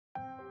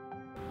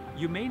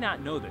You may not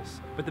know this,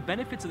 but the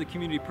benefits of the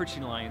Community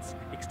Purchasing Alliance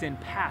extend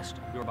past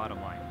your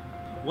bottom line.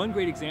 One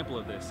great example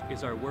of this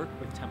is our work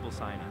with Temple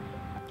Sinai.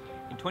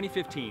 In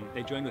 2015,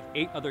 they joined with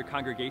 8 other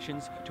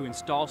congregations to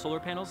install solar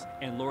panels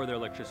and lower their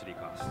electricity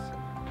costs.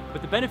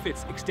 But the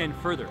benefits extend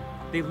further.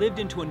 They lived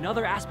into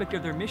another aspect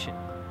of their mission,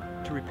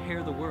 to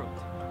repair the world.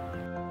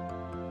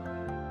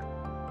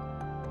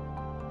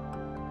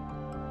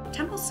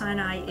 Temple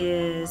Sinai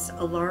is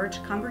a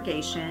large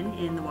congregation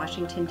in the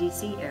Washington,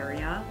 D.C.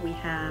 area. We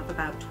have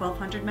about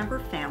 1,200 member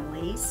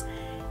families,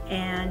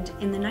 and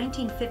in the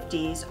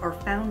 1950s, our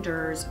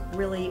founders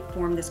really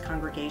formed this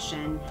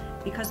congregation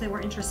because they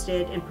were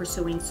interested in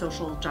pursuing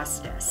social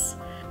justice.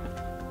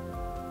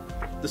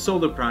 The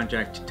solar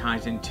project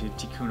ties into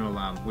Tikkun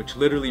Olam, which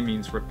literally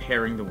means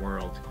repairing the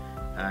world.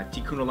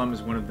 Tikkun Olam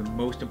is one of the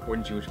most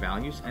important Jewish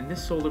values, and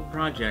this solar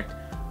project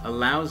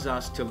allows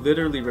us to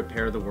literally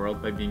repair the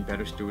world by being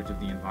better stewards of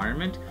the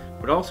environment,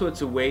 but also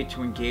it's a way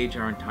to engage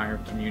our entire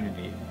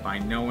community. By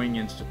knowing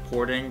and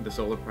supporting the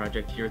solar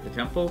project here at the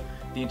temple,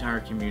 the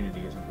entire community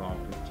is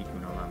involved with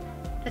Tikkun Olam.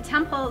 The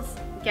temple's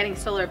getting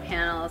solar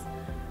panels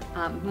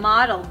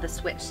modeled the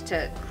switch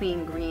to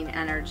clean green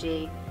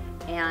energy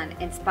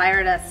and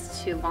inspired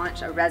us to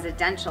launch a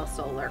residential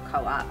solar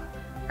co-op.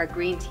 Our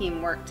green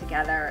team worked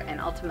together,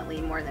 and ultimately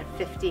more than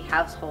 50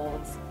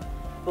 households,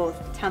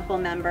 both temple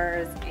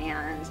members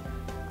and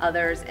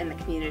others in the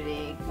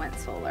community, went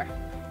solar.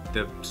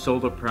 The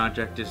solar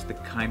project is the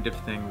kind of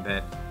thing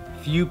that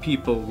few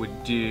people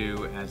would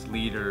do as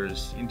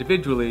leaders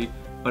individually,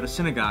 but a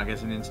synagogue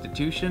as an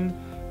institution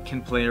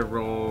can play a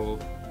role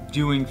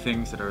doing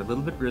things that are a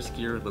little bit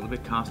riskier, a little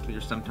bit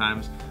costlier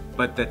sometimes,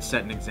 but that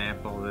set an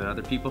example that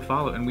other people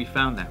follow. And we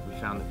found that. We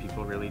found that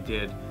people really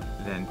did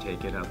then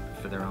take it up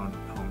for their own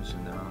homes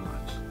and their own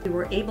lives. We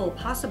were able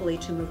possibly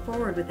to move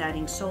forward with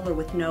adding solar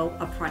with no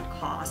upfront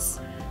costs.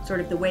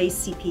 Sort of the way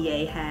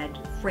CPA had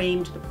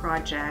framed the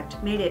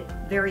project made it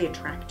very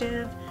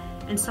attractive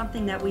and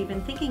something that we've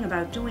been thinking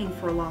about doing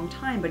for a long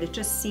time, but it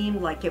just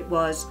seemed like it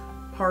was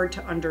hard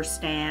to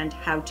understand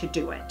how to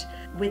do it.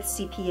 With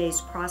CPA's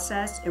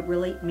process, it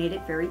really made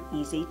it very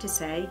easy to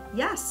say,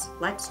 yes,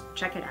 let's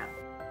check it out.